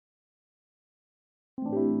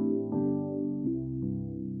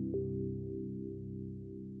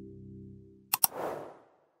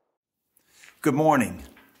Good morning.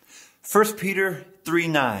 1 Peter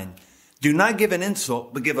 3:9. Do not give an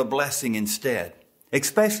insult, but give a blessing instead,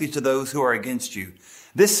 especially to those who are against you.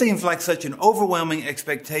 This seems like such an overwhelming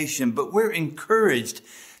expectation, but we're encouraged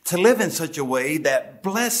to live in such a way that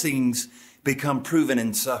blessings become proven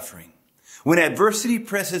in suffering. When adversity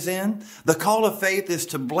presses in, the call of faith is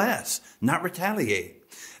to bless, not retaliate.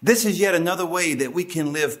 This is yet another way that we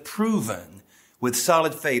can live proven with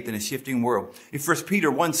solid faith in a shifting world. In 1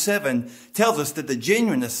 Peter 1:7 tells us that the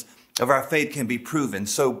genuineness of our faith can be proven.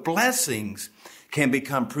 So blessings can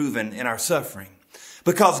become proven in our suffering.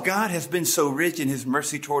 Because God has been so rich in his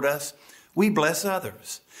mercy toward us, we bless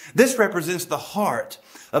others. This represents the heart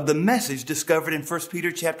of the message discovered in 1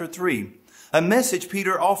 Peter chapter 3, a message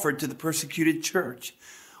Peter offered to the persecuted church.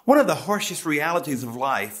 One of the harshest realities of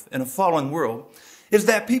life in a fallen world is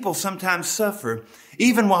that people sometimes suffer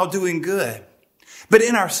even while doing good. But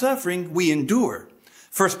in our suffering, we endure.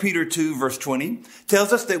 1 Peter 2 verse 20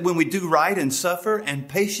 tells us that when we do right and suffer and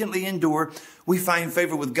patiently endure, we find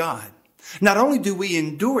favor with God. Not only do we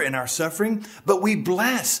endure in our suffering, but we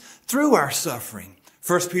bless through our suffering.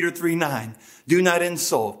 1 Peter 3:9, do not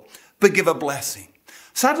insult, but give a blessing.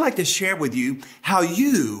 So I'd like to share with you how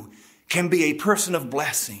you can be a person of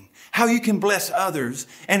blessing, how you can bless others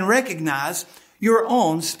and recognize your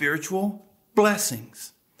own spiritual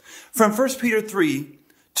blessings. From 1 Peter 3,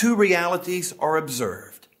 two realities are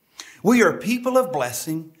observed. We are people of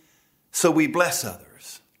blessing, so we bless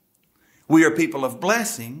others. We are people of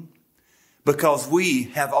blessing because we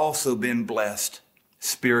have also been blessed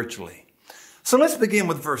spiritually. So let's begin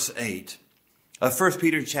with verse 8 of 1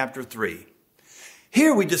 Peter chapter 3.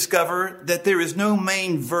 Here we discover that there is no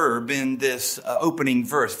main verb in this opening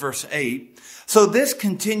verse, verse 8. So this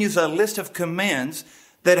continues a list of commands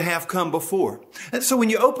that have come before. And so when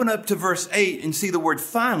you open up to verse 8 and see the word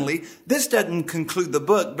finally, this doesn't conclude the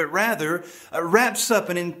book, but rather wraps up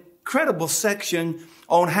an incredible section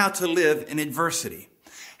on how to live in adversity.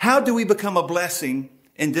 How do we become a blessing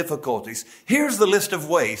in difficulties? Here's the list of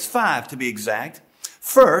ways, 5 to be exact.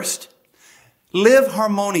 First, live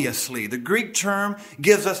harmoniously. The Greek term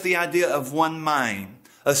gives us the idea of one mind,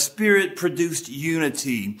 a spirit-produced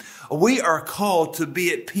unity. We are called to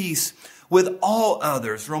be at peace with all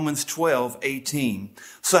others, Romans 12:18.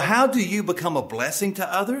 So how do you become a blessing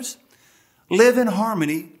to others? Live in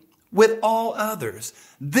harmony with all others.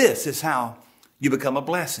 This is how you become a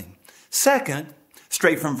blessing. Second,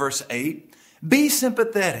 straight from verse 8, be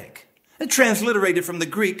sympathetic. Transliterated from the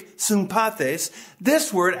Greek, sympathes,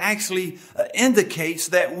 this word actually indicates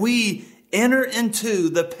that we enter into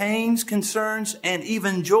the pains, concerns, and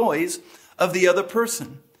even joys of the other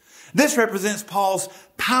person. This represents Paul's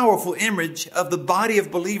powerful image of the body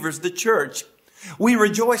of believers, the church. We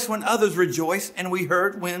rejoice when others rejoice, and we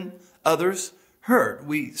hurt when others hurt.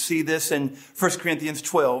 We see this in 1 Corinthians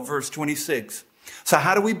 12, verse 26. So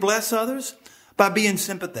how do we bless others? By being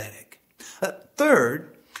sympathetic.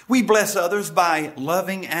 Third, we bless others by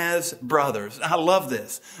loving as brothers. I love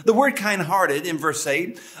this. The word kind-hearted in verse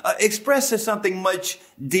 8 expresses something much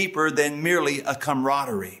deeper than merely a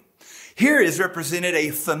camaraderie. Here is represented a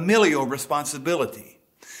familial responsibility.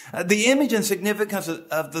 The image and significance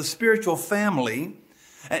of the spiritual family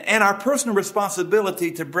and our personal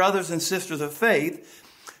responsibility to brothers and sisters of faith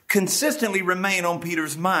consistently remain on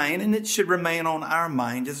Peter's mind, and it should remain on our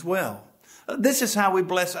mind as well. This is how we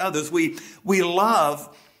bless others. We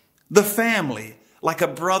love the family like a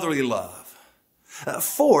brotherly love.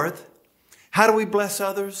 Fourth, how do we bless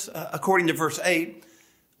others? According to verse 8,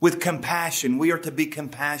 with compassion. We are to be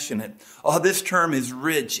compassionate. Oh, this term is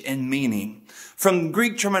rich in meaning. From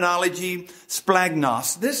Greek terminology,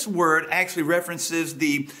 splagnos, this word actually references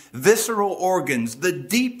the visceral organs, the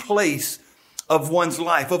deep place of one's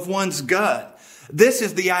life, of one's gut. This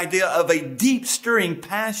is the idea of a deep stirring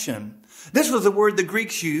passion. This was a word the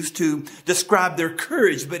Greeks used to describe their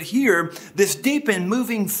courage, but here, this deep and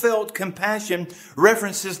moving felt compassion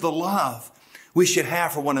references the love we should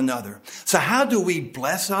have for one another. So how do we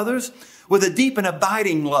bless others? With a deep and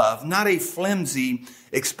abiding love, not a flimsy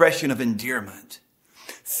expression of endearment.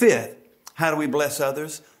 Fifth, how do we bless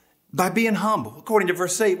others? By being humble. According to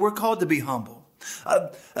verse 8, we're called to be humble.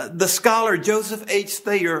 The scholar Joseph H.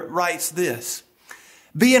 Thayer writes this: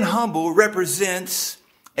 being humble represents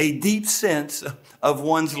a deep sense of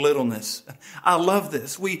one's littleness. I love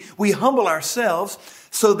this. We humble ourselves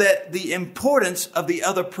so that the importance of the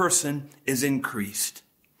other person is increased.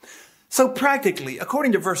 So practically,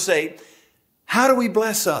 according to verse 8, how do we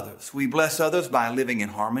bless others? We bless others by living in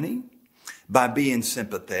harmony, by being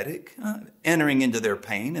sympathetic, entering into their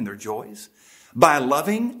pain and their joys, by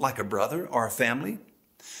loving like a brother or a family,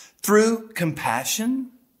 through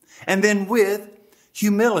compassion, and then with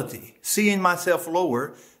humility, seeing myself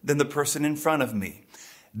lower than the person in front of me.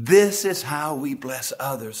 This is how we bless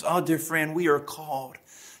others. Oh, dear friend, we are called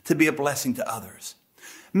to be a blessing to others.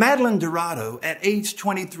 Madeline Dorado, at age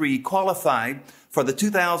 23, qualified for the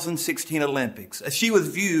 2016 Olympics. She was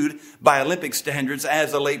viewed by Olympic standards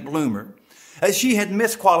as a late bloomer. She had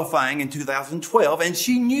missed qualifying in 2012, and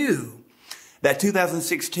she knew that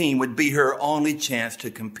 2016 would be her only chance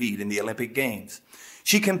to compete in the Olympic Games.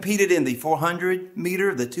 She competed in the 400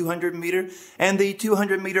 meter, the 200 meter, and the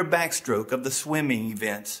 200 meter backstroke of the swimming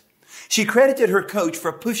events. She credited her coach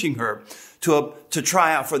for pushing her to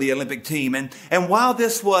try out for the Olympic team. And while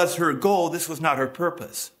this was her goal, this was not her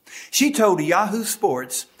purpose. She told Yahoo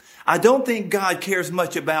Sports, "I don't think God cares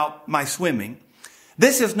much about my swimming.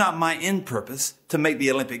 This is not my end purpose to make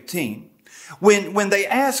the Olympic team." When they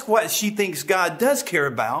ask what she thinks God does care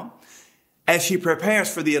about as she prepares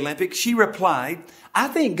for the Olympics, she replied, "I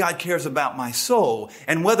think God cares about my soul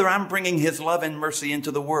and whether I'm bringing his love and mercy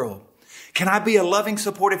into the world. Can I be a loving,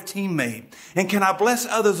 supportive teammate? And can I bless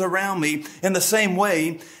others around me in the same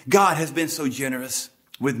way God has been so generous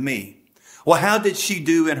with me?" Well, how did she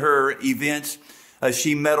do in her events?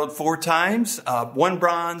 She medaled 4 times, 1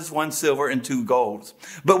 bronze, 1 silver, and 2 golds.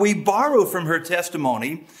 But we borrow from her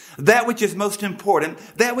testimony that which is most important,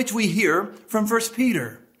 that which we hear from 1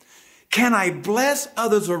 Peter. Can I bless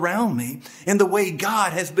others around me in the way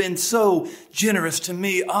God has been so generous to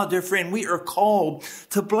me? Oh, dear friend, we are called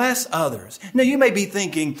to bless others. Now, you may be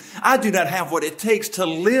thinking, I do not have what it takes to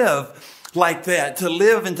live like that, to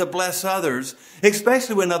live and to bless others,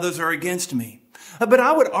 especially when others are against me. But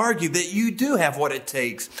I would argue that you do have what it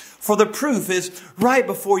takes, for the proof is right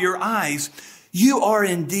before your eyes. You are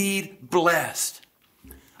indeed blessed.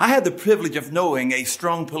 I had the privilege of knowing a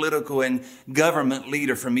strong political and government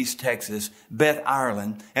leader from East Texas, Beth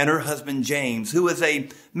Ireland, and her husband, James, who was a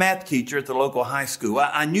math teacher at the local high school.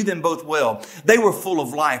 I knew them both well. They were full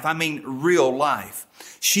of life. I mean, real life.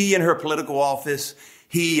 She in her political office,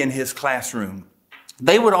 he in his classroom.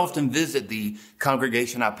 They would often visit the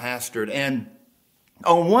congregation I pastored, and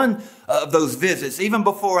on one of those visits, even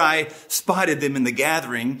before I spotted them in the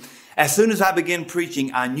gathering, as soon as I began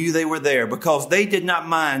preaching, I knew they were there because they did not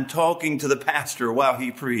mind talking to the pastor while he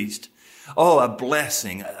preached. Oh, a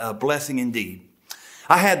blessing indeed.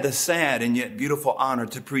 I had the sad and yet beautiful honor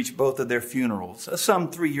to preach both of their funerals, some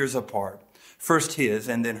 3 years apart. First his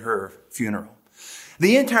and then her funeral.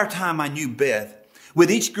 The entire time I knew Beth, with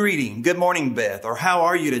each greeting, "Good morning, Beth," or "How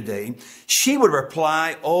are you today?" she would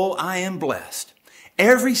reply, "Oh, I am blessed."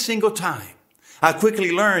 Every single time. I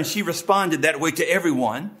quickly learned she responded that way to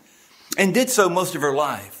everyone and did so most of her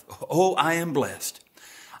life. Oh, I am blessed.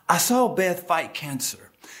 I saw Beth fight cancer.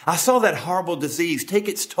 I saw that horrible disease take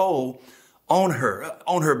its toll on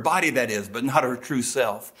her body, that is, but not her true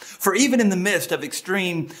self. For even in the midst of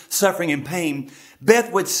extreme suffering and pain,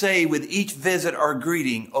 Beth would say with each visit or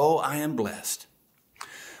greeting, "Oh, I am blessed."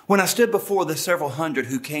 When I stood before the several hundred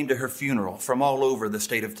who came to her funeral from all over the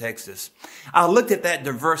state of Texas, I looked at that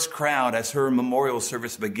diverse crowd as her memorial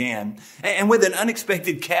service began. And with an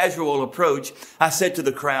unexpected casual approach, I said to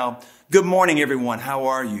the crowd, "Good morning, everyone. How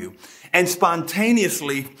are you?" And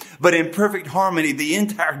spontaneously, but in perfect harmony, the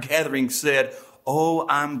entire gathering said, "Oh,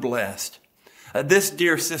 I'm blessed." This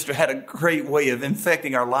dear sister had a great way of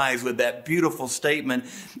infecting our lives with that beautiful statement.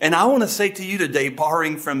 And I want to say to you today,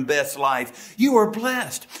 borrowing from Beth's life, you are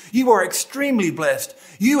blessed. You are extremely blessed.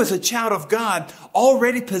 You as a child of God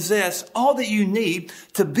already possess all that you need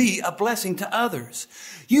to be a blessing to others.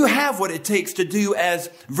 You have what it takes to do as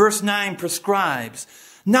verse 9 prescribes,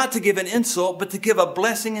 not to give an insult, but to give a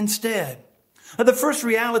blessing instead. The first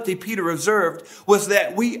reality Peter observed was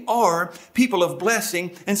that we are people of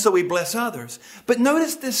blessing, and so we bless others. But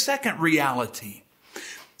notice this second reality.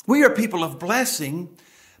 We are people of blessing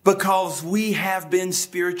because we have been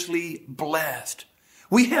spiritually blessed.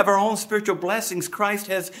 We have our own spiritual blessings Christ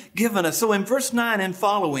has given us. So in verse 9 and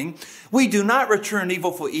following, we do not return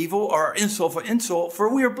evil for evil or insult for insult, for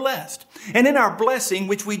we are blessed. And in our blessing,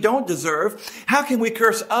 which we don't deserve, how can we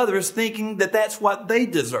curse others thinking that that's what they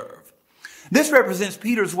deserve? This represents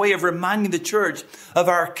Peter's way of reminding the church of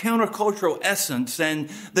our countercultural essence and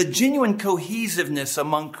the genuine cohesiveness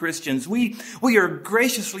among Christians. We are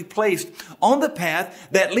graciously placed on the path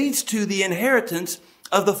that leads to the inheritance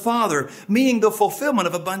of the Father, meaning the fulfillment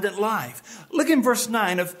of abundant life. Look in verse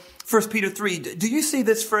 9 of 1 Peter 3. Do you see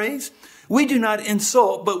this phrase? We do not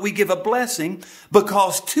insult, but we give a blessing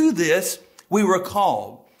because to this we were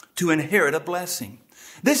called to inherit a blessing.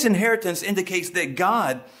 This inheritance indicates that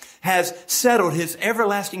God has settled his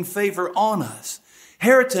everlasting favor on us.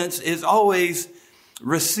 Inheritance is always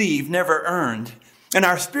received, never earned. And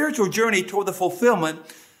our spiritual journey toward the fulfillment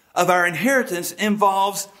of our inheritance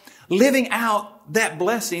involves living out that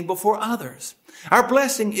blessing before others. Our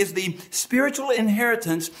blessing is the spiritual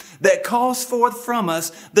inheritance that calls forth from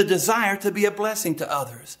us the desire to be a blessing to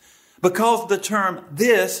others. Because the term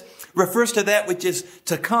 "this" refers to that which is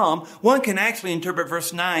to come, one can actually interpret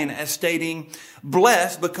verse 9 as stating,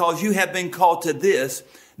 "Blessed because you have been called to this,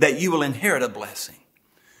 that you will inherit a blessing."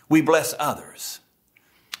 We bless others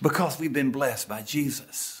because we've been blessed by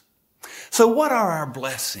Jesus. So what are our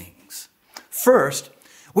blessings? First,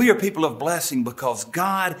 we are people of blessing because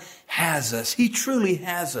God has us. He truly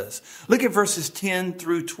has us. Look at verses 10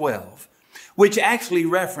 through 12, which actually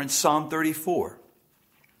reference Psalm 34.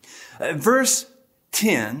 Verse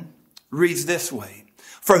 10 reads this way: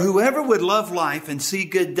 "For whoever would love life and see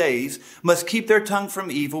good days must keep their tongue from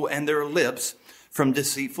evil and their lips from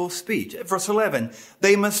deceitful speech." Verse 11,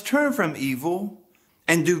 "They must turn from evil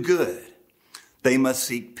and do good. They must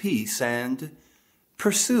seek peace and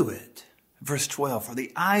pursue it." Verse 12, "For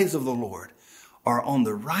the eyes of the Lord are on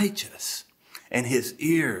the righteous, and his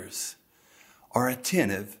ears are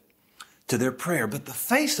attentive to their prayer. But the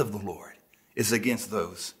face of the Lord is against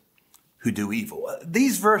those who do evil."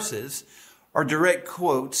 These verses are direct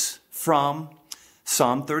quotes from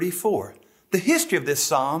Psalm 34. The history of this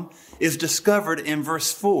psalm is discovered in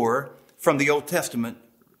verse 4 from the Old Testament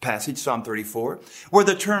passage, Psalm 34, where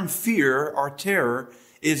the term fear or terror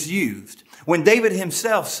is used. When David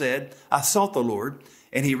himself said, "I sought the Lord,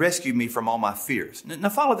 and he rescued me from all my fears." Now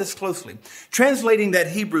follow this closely. Translating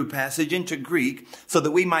that Hebrew passage into Greek so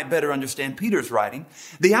that we might better understand Peter's writing,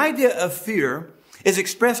 the idea of fear is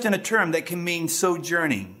expressed in a term that can mean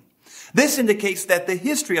sojourning. This indicates that the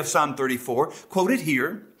history of Psalm 34, quoted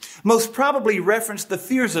here, most probably referenced the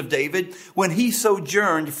fears of David when he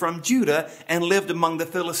sojourned from Judah and lived among the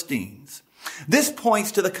Philistines. This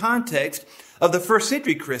points to the context of the first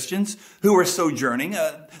century Christians who were sojourning.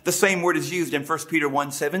 The same word is used in 1 Peter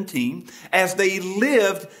 1:17, as they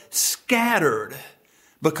lived scattered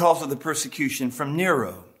because of the persecution from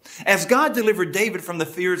Nero. As God delivered David from the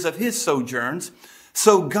fears of his sojourns,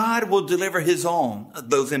 so God will deliver his own,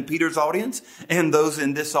 those in Peter's audience and those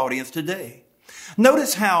in this audience today.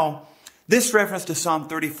 Notice how this reference to Psalm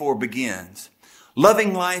 34 begins.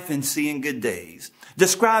 "Loving life and seeing good days"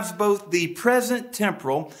 describes both the present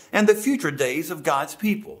temporal and the future days of God's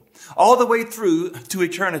people, all the way through to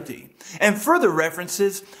eternity, and further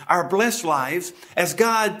references our blessed lives as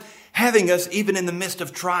God having us even in the midst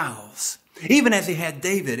of trials, even as he had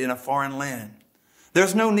David in a foreign land.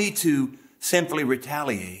 There's no need to simply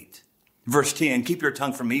retaliate. Verse 10, "Keep your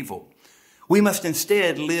tongue from evil." We must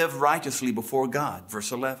instead live righteously before God.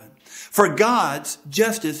 Verse 11, "For God's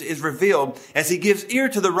justice is revealed as he gives ear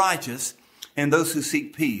to the righteous and those who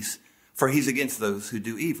seek peace, for he's against those who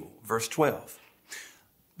do evil." Verse 12,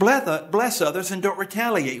 "Bless others and don't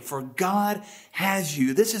retaliate, for God has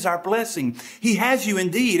you." This is our blessing. He has you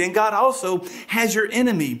indeed, and God also has your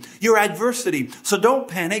enemy, your adversity. So don't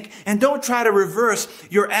panic and don't try to reverse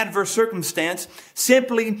your adverse circumstance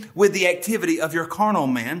simply with the activity of your carnal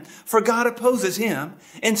man, for God opposes him.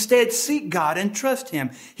 Instead, seek God and trust him.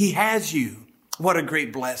 He has you. What a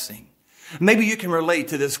great blessing. Maybe you can relate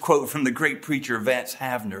to this quote from the great preacher Vance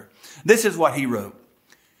Havner. This is what he wrote: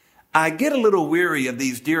 "I get a little weary of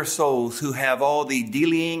these dear souls who have all the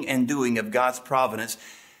dealing and doing of God's providence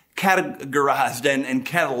categorized and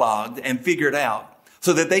cataloged and figured out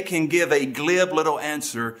so that they can give a glib little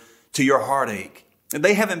answer to your heartache.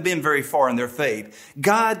 They haven't been very far in their faith.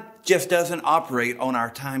 God just doesn't operate on our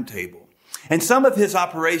timetable. And some of his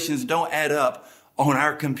operations don't add up on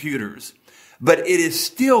our computers. But it is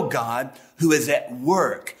still God who is at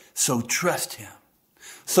work, so trust him."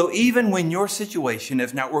 So even when your situation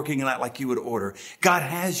is not working out like you would order, God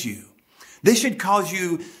has you. This should cause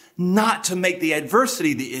you not to make the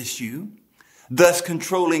adversity the issue, thus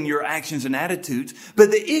controlling your actions and attitudes.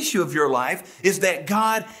 But the issue of your life is that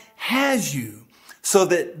God has you, so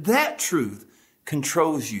that truth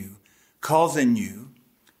controls you, causing you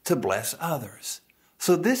to bless others.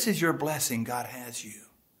 So this is your blessing. God has you.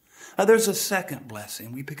 Now there's a second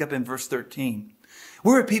blessing. We pick up in verse 13.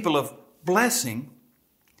 We're a people of blessing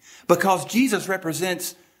because Jesus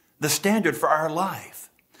represents the standard for our life.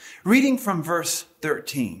 Reading from verse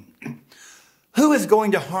 13. "Who is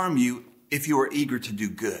going to harm you if you are eager to do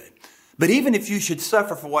good? But even if you should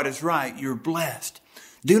suffer for what is right, you're blessed.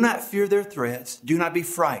 Do not fear their threats. Do not be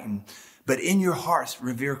frightened. But in your hearts,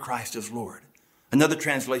 revere Christ as Lord." Another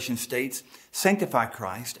translation states, "Sanctify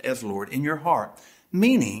Christ as Lord in your heart.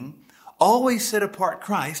 meaning always set apart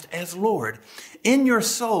Christ as Lord. In your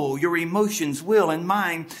soul, your emotions, will, and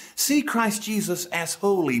mind, see Christ Jesus as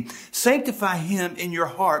holy. Sanctify him in your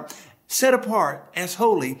heart, set apart as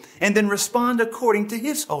holy, and then respond according to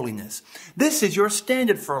his holiness. This is your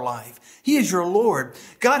standard for life. He is your Lord.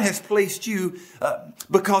 God has placed you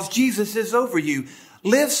because Jesus is over you.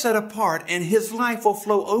 Live set apart, and his life will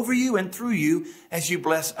flow over you and through you as you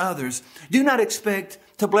bless others. Do not expect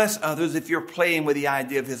to bless others if you're playing with the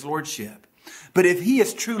idea of his lordship. But if he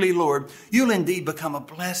is truly Lord, you'll indeed become a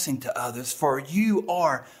blessing to others, for you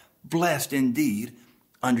are blessed indeed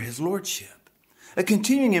under his lordship.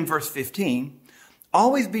 Continuing in verse 15,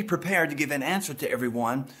 always be prepared to give an answer to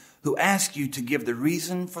everyone who asks you to give the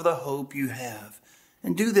reason for the hope you have.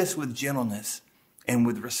 And do this with gentleness and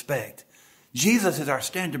with respect. Jesus is our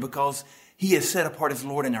standard because he is set apart as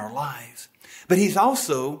Lord in our lives. But he's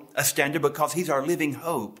also a standard because he's our living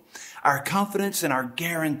hope, our confidence and our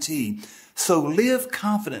guarantee. So live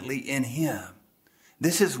confidently in him.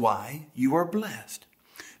 This is why you are blessed.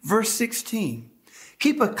 Verse 16,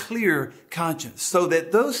 keep a clear conscience so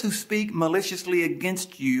that those who speak maliciously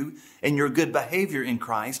against you and your good behavior in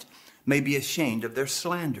Christ may be ashamed of their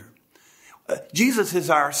slander. Jesus is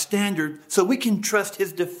our standard, so we can trust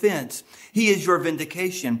his defense. He is your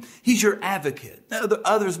vindication. He's your advocate. Now,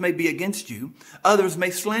 others may be against you. Others may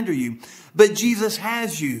slander you. But Jesus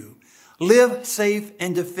has you. Live safe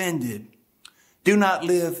and defended. Do not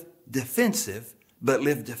live defensive, but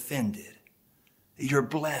live defended. You're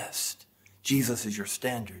blessed. Jesus is your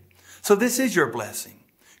standard. So this is your blessing.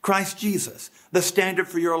 Christ Jesus, the standard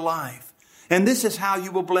for your life. And this is how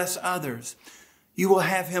you will bless others. You will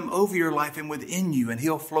have him over your life and within you, and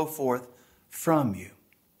he'll flow forth from you.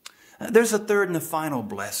 There's a third and a final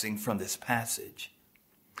blessing from this passage.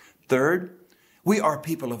 Third, we are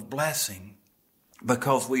people of blessing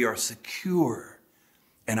because we are secure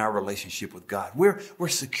in our relationship with God. We're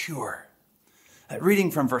secure.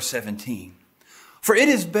 Reading from verse 17. For it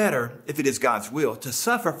is better, if it is God's will, to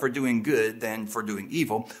suffer for doing good than for doing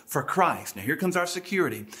evil for Christ. Now here comes our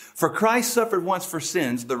security. For Christ suffered once for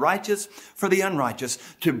sins, the righteous for the unrighteous,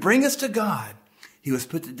 to bring us to God. He was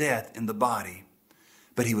put to death in the body,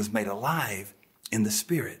 but he was made alive in the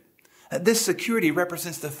spirit. This security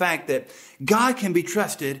represents the fact that God can be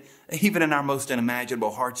trusted even in our most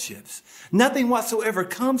unimaginable hardships. Nothing whatsoever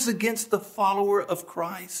comes against the follower of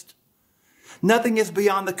Christ. Nothing is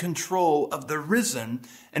beyond the control of the risen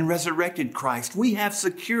and resurrected Christ. We have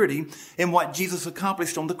security in what Jesus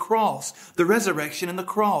accomplished on the cross, the resurrection and the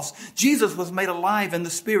cross. Jesus was made alive in the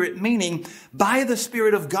Spirit, meaning by the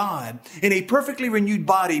Spirit of God. In a perfectly renewed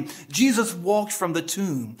body, Jesus walked from the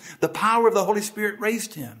tomb. The power of the Holy Spirit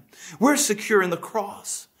raised him. We're secure in the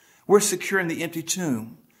cross. We're secure in the empty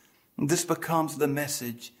tomb. This becomes the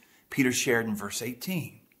message Peter shared in verse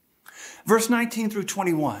 18. Verse 19 through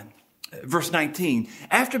 21. Verse 19,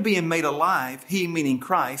 after being made alive, he, meaning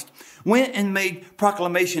Christ, went and made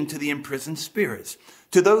proclamation to the imprisoned spirits,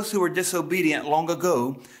 to those who were disobedient long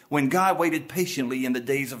ago when God waited patiently in the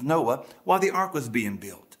days of Noah while the ark was being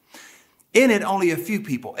built. In it, only a few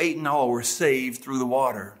people, 8 in all, were saved through the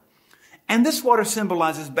water. And this water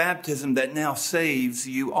symbolizes baptism that now saves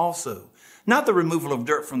you also. Not the removal of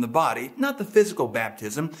dirt from the body, not the physical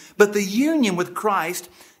baptism, but the union with Christ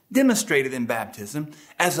demonstrated in baptism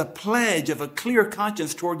as a pledge of a clear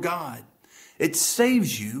conscience toward God. It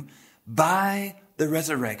saves you by the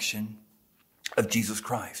resurrection of Jesus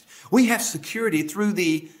Christ. We have security through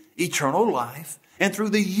the eternal life and through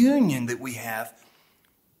the union that we have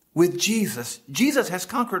with Jesus. Jesus has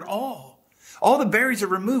conquered all. All the barriers are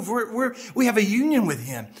removed. We have a union with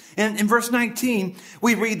him. And in verse 19,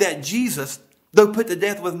 we read that Jesus, though put to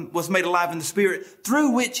death, was made alive in the Spirit,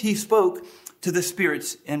 through which he spoke to the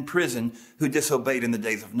spirits in prison who disobeyed in the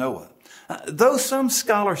days of Noah. Though some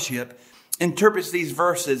scholarship interprets these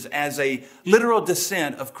verses as a literal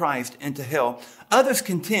descent of Christ into hell, others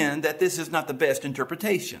contend that this is not the best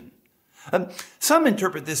interpretation. Some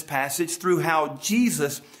interpret this passage through how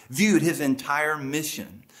Jesus viewed his entire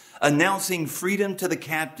mission, announcing freedom to the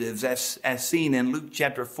captives as seen in Luke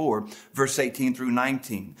chapter 4, verse 18 through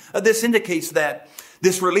 19. This indicates that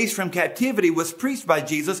this release from captivity was preached by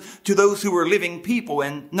Jesus to those who were living people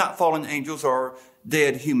and not fallen angels or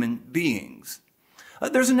dead human beings.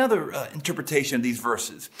 There's another interpretation of these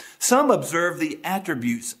verses. Some observe the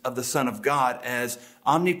attributes of the Son of God as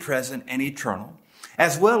omnipresent and eternal,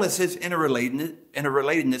 as well as his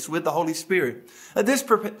interrelatedness with the Holy Spirit. This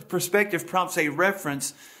perspective prompts a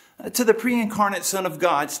reference to the pre-incarnate Son of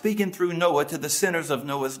God speaking through Noah to the sinners of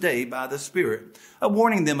Noah's day by the Spirit,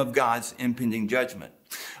 warning them of God's impending judgment.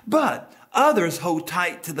 But Others hold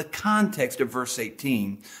tight to the context of verse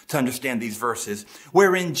 18 to understand these verses,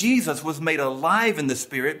 wherein Jesus was made alive in the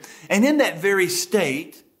Spirit, and in that very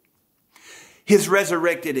state, his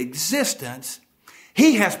resurrected existence,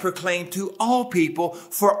 he has proclaimed to all people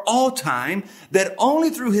for all time that only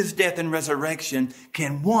through his death and resurrection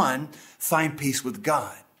can one find peace with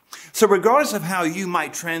God. So regardless of how you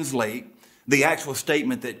might translate the actual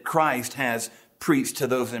statement that Christ has preached to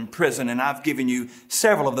those in prison, and I've given you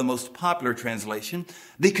several of the most popular translations,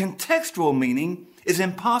 the contextual meaning is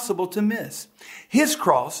impossible to miss. His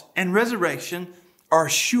cross and resurrection are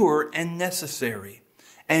sure and necessary,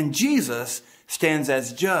 and Jesus stands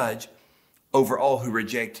as judge over all who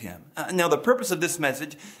reject him. Now, the purpose of this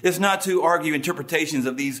message is not to argue interpretations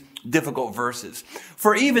of these difficult verses.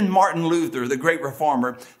 For even Martin Luther, the great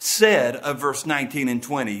reformer, said of verse 19 and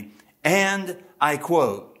 20, and I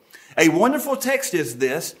quote, "A wonderful text is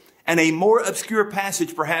this, and a more obscure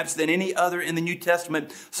passage perhaps than any other in the New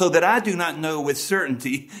Testament, so that I do not know with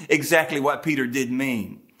certainty exactly what Peter did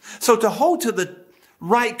mean." So to hold to the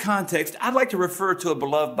right context, I'd like to refer to a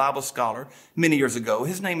beloved Bible scholar many years ago.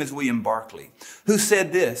 His name is William Barclay, who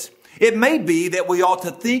said this: "It may be that we ought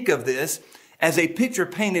to think of this as a picture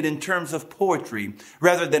painted in terms of poetry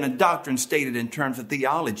rather than a doctrine stated in terms of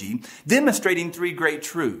theology, demonstrating three great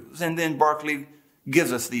truths." And then Barclay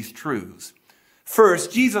gives us these truths.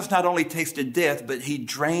 First, Jesus not only tasted death, but he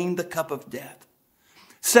drained the cup of death.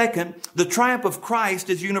 Second, the triumph of Christ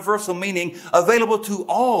is universal, meaning available to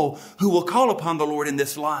all who will call upon the Lord in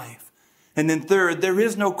this life. And then third, there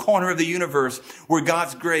is no corner of the universe where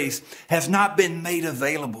God's grace has not been made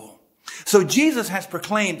available. So Jesus has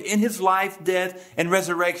proclaimed in his life, death, and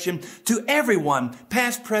resurrection to everyone,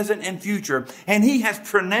 past, present, and future. And he has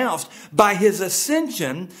pronounced by his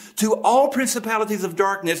ascension to all principalities of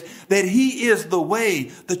darkness that he is the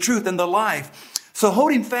way, the truth, and the life. So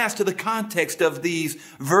holding fast to the context of these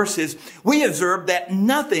verses, we observe that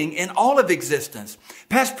nothing in all of existence,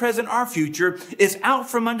 past, present, or future, is out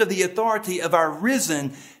from under the authority of our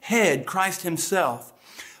risen head, Christ himself.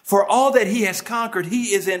 For all that he has conquered,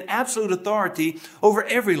 he is in absolute authority over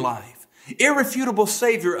every life, irrefutable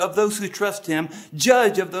savior of those who trust him,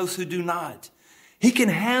 judge of those who do not. He can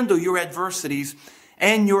handle your adversities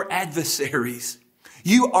and your adversaries.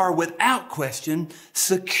 You are without question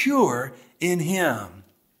secure in him.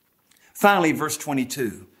 Finally, verse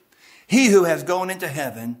 22, he who has gone into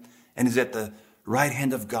heaven and is at the right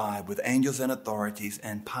hand of God with angels and authorities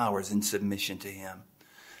and powers in submission to him.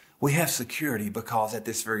 We have security because at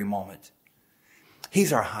this very moment,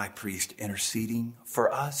 he's our high priest interceding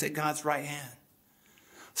for us at God's right hand.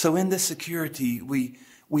 So in this security,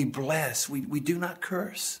 we bless, we do not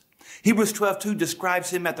curse. Hebrews 12:2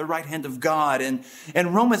 describes him at the right hand of God, and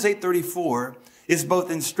Romans 8:34 is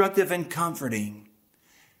both instructive and comforting.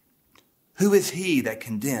 Who is he that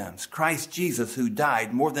condemns? Christ Jesus, who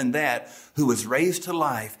died, more than that, who was raised to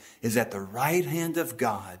life, is at the right hand of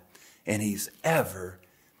God, and he's ever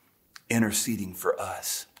interceding for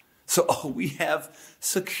us. So we have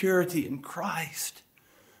security in Christ.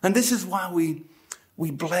 And this is why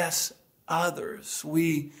we bless others.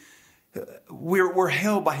 We're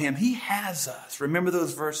held by him. He has us. Remember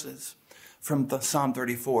those verses from Psalm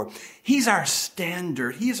 34. He's our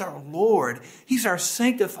standard. He's our Lord. He's our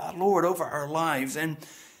sanctified Lord over our lives. And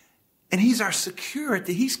he's our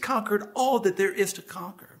security. He's conquered all that there is to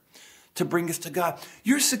conquer to bring us to God.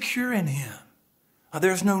 You're secure in him.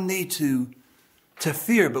 There's no need to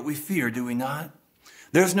fear, but we fear, do we not?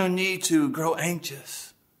 There's no need to grow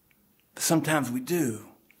anxious, but sometimes we do.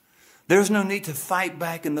 There's no need to fight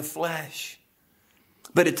back in the flesh,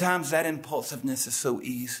 but at times that impulsiveness is so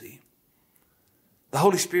easy. The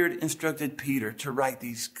Holy Spirit instructed Peter to write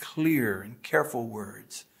these clear and careful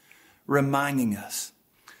words, reminding us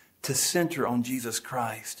to center on Jesus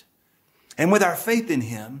Christ, and with our faith in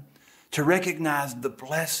him, to recognize the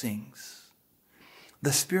blessings,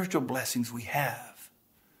 the spiritual blessings we have,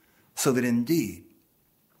 so that indeed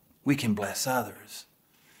we can bless others.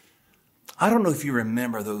 I don't know if you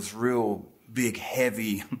remember those real big,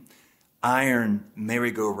 heavy iron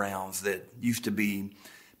merry-go-rounds that used to be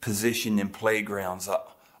positioned in playgrounds.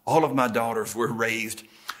 All of my daughters were raised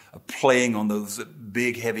playing on those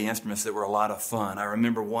big, heavy instruments that were a lot of fun. I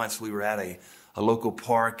remember once we were at a local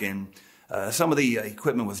park, and some of the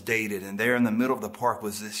equipment was dated, and there in the middle of the park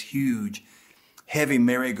was this huge, heavy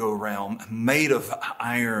merry-go-round made of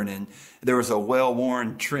iron, and there was a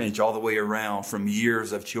well-worn trench all the way around from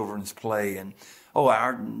years of children's play. And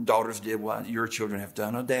our daughters did what your children have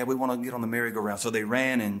done. Oh, Dad, we want to get on the merry-go-round. So they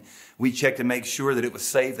ran, and we checked to make sure that it was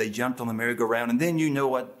safe. They jumped on the merry-go-round, and then you know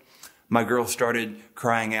what my girls started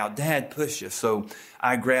crying out, "Dad, push us." So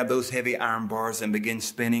I grabbed those heavy iron bars and began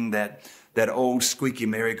spinning that old squeaky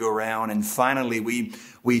merry-go-round. And finally,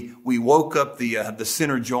 we woke up the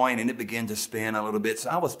center joint, and it began to spin a little bit. So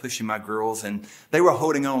I was pushing my girls, and they were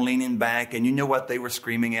holding on, leaning back. And you know what? They were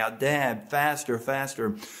screaming out, "Dad, faster,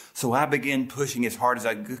 faster." So I began pushing as hard as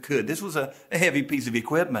I could. This was a heavy piece of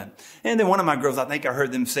equipment. And then one of my girls, I think I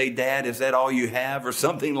heard them say, "Dad, is that all you have?" or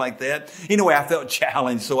something like that. Anyway, I felt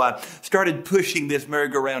challenged. So I started pushing this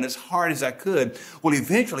merry-go-round as hard as I could. Well,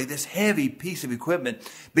 eventually, this heavy piece of equipment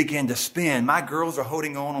began to spin. My girls are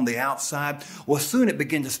holding on the outside. Well, soon it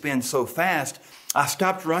began to spin so fast, I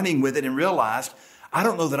stopped running with it and realized, I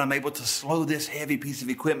don't know that I'm able to slow this heavy piece of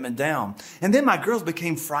equipment down. And then my girls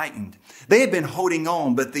became frightened. They had been holding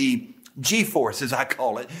on, but the G-force, as I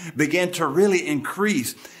call it, began to really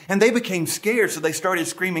increase. And they became scared, so they started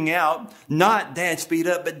screaming out, not "Dad, speed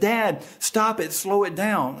up," but "Dad, stop it, slow it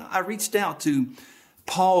down." I reached out to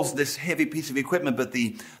pause this heavy piece of equipment, but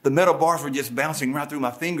the metal bars were just bouncing right through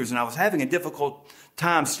my fingers, and I was having a difficult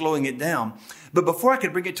time slowing it down. But before I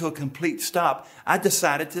could bring it to a complete stop, I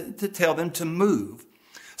decided to tell them to move.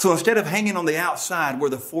 So instead of hanging on the outside where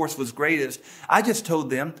the force was greatest, I just told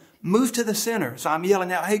them, "Move to the center." So I'm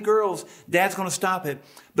yelling out, "Hey girls, Dad's going to stop it,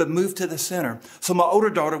 but move to the center." So my older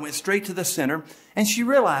daughter went straight to the center, and she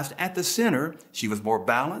realized at the center, she was more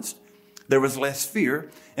balanced. There was less fear.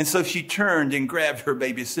 And so she turned and grabbed her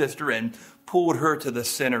baby sister and pulled her to the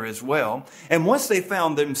center as well. And once they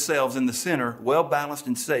found themselves in the center, well balanced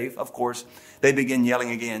and safe, of course, they began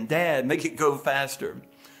yelling again, "Dad, make it go faster."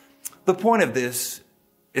 The point of this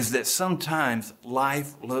is that sometimes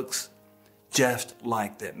life looks just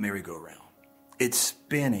like that merry-go-round. It's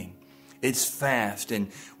spinning. It's fast.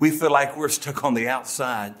 And we feel like we're stuck on the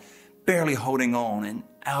outside, barely holding on and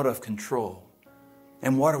out of control.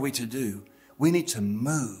 And what are we to do? We need to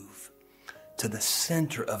move to the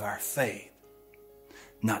center of our faith.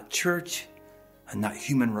 Not church, and not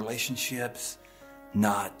human relationships,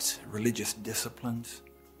 not religious disciplines,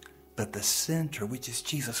 but the center, which is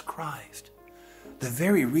Jesus Christ. The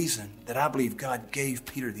very reason that I believe God gave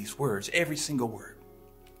Peter these words, every single word,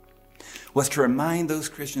 was to remind those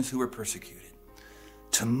Christians who were persecuted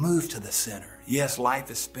to move to the center. Yes, life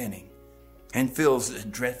is spinning and feels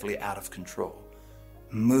dreadfully out of control.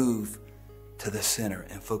 Move to the center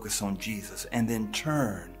and focus on Jesus, and then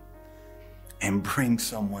turn and bring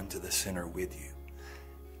someone to the center with you.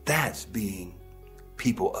 That's being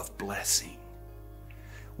people of blessing.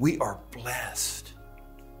 We are blessed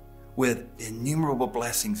with innumerable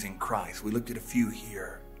blessings in Christ. We looked at a few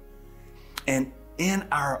here. And in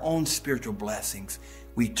our own spiritual blessings,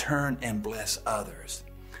 we turn and bless others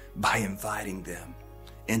by inviting them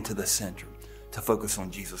into the center to focus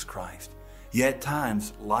on Jesus Christ. Yet at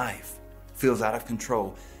times, life feels out of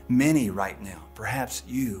control. Many right now, perhaps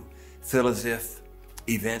you, feel as if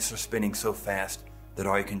events are spinning so fast that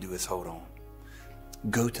all you can do is hold on.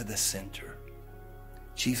 Go to the center,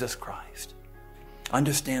 Jesus Christ.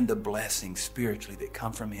 Understand the blessings spiritually that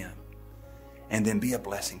come from Him, and then be a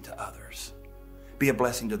blessing to others. Be a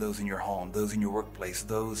blessing to those in your home, those in your workplace,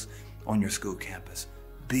 those on your school campus.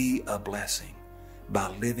 Be a blessing by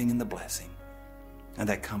living in the blessing. And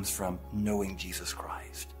that comes from knowing Jesus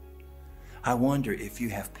Christ. I wonder if you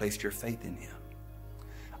have placed your faith in Him.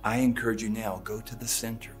 I encourage you now, go to the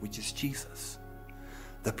center, which is Jesus.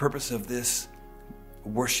 The purpose of this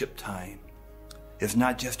worship time is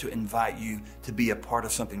not just to invite you to be a part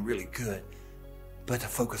of something really good, but to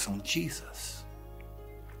focus on Jesus.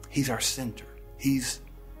 He's our center. He's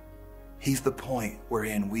the point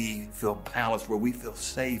wherein we feel balanced, where we feel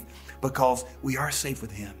safe, because we are safe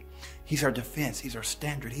with Him. He's our defense. He's our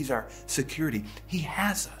standard. He's our security. He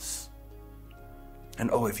has us. And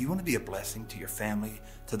if you want to be a blessing to your family,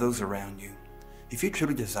 to those around you, if you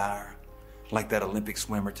truly desire, like that Olympic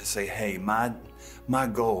swimmer, to say, "Hey, my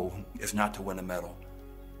goal is not to win a medal.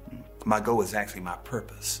 My goal is actually my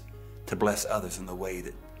purpose, to bless others in the way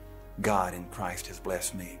that God in Christ has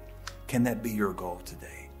blessed me." Can that be your goal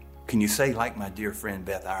today? Can you say, like my dear friend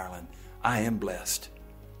Beth Ireland, "I am blessed,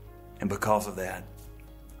 and because of that,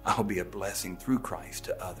 I'll be a blessing through Christ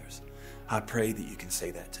to others"? I pray that you can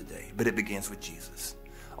say that today, but it begins with Jesus.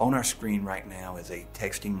 On our screen right now is a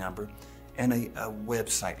texting number and a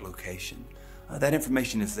website location. That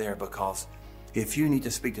information is there because if you need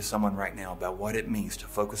to speak to someone right now about what it means to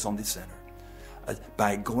focus on the center,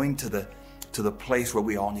 by going to the place where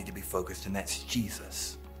we all need to be focused, and that's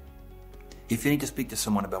Jesus. If you need to speak to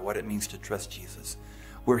someone about what it means to trust Jesus,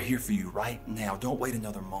 we're here for you right now. Don't wait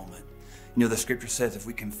another moment. You know, the scripture says if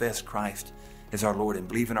we confess Christ as our Lord and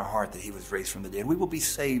believe in our heart that he was raised from the dead, we will be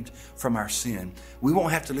saved from our sin. We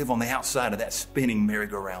won't have to live on the outside of that spinning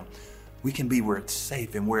merry-go-round. We can be where it's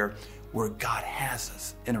safe and where God has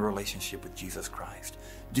us in a relationship with Jesus Christ.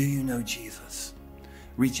 Do you know Jesus?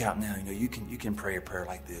 Reach out now. You can pray a prayer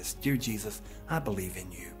like this. Dear Jesus, I believe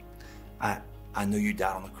in you. I know you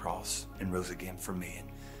died on the cross and rose again for me. And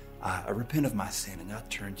I repent of my sin and I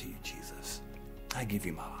turn to you, Jesus. I give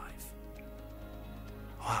you my life.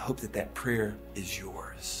 Oh, I hope that prayer is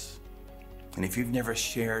yours. And if you've never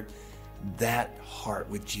shared that heart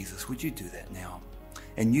with Jesus, would you do that now?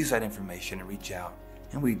 And use that information and reach out.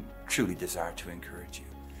 And we truly desire to encourage you.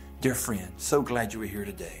 Dear friend, so glad you were here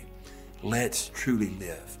today. Let's truly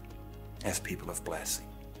live as people of blessing.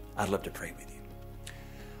 I'd love to pray with you.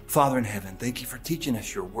 Father in heaven, thank you for teaching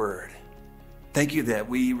us your word. Thank you that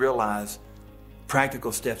we realize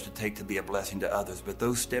practical steps to take to be a blessing to others, but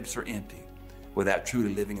those steps are empty without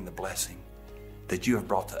truly living in the blessing that you have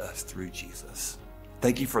brought to us through Jesus.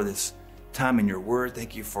 Thank you for this time in your word.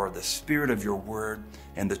 Thank you for the spirit of your word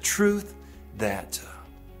and the truth that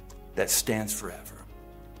stands forever.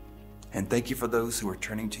 And thank you for those who are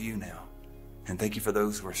turning to you now. And thank you for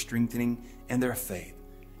those who are strengthening in their faith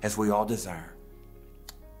as we all desire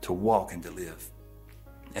to walk and to live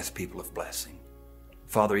as people of blessing.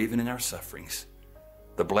 Father, even in our sufferings,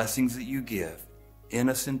 the blessings that you give in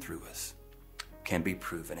us and through us can be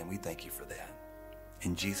proven, and we thank you for that.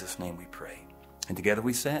 In Jesus' name we pray. And together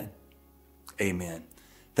we said, amen.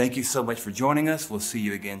 Thank you so much for joining us. We'll see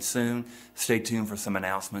you again soon. Stay tuned for some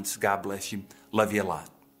announcements. God bless you. Love you a lot.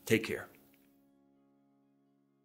 Take care.